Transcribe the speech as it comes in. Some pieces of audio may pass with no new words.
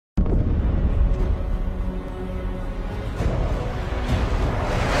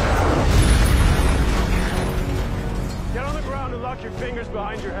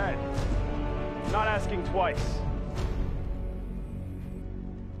behind your head. Not asking twice.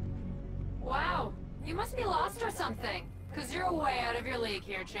 Wow, you must be lost or something. Cause you're way out of your league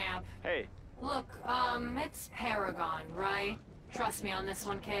here, champ. Hey. Look, it's Paragon, right? Trust me on this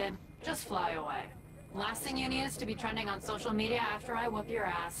one, kid. Just fly away. Last thing you need is to be trending on social media after I whoop your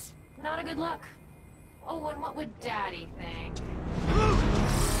ass. Not a good look. Oh, and what would Daddy think?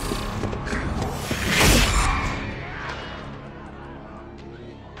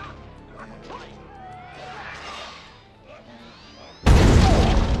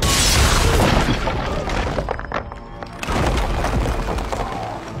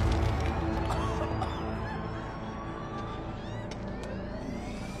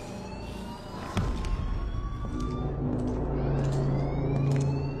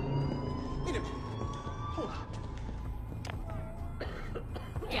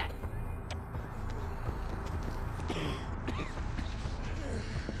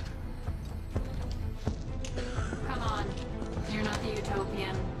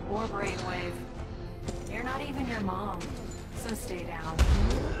 Or brainwave. You're not even your mom, so stay down.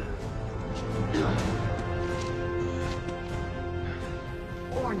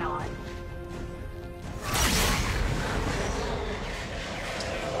 Or not.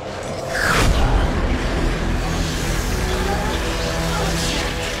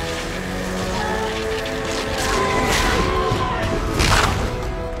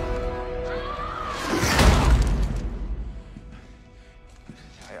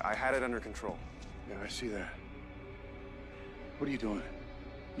 I had it under control. Yeah, I see that. What are you doing?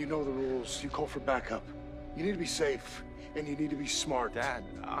 You know the rules. You call for backup. You need to be safe, and you need to be smart. Dad,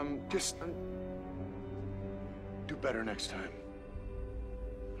 Just do better next time.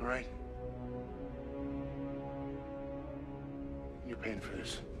 All right? You're paying for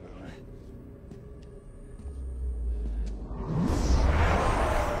this.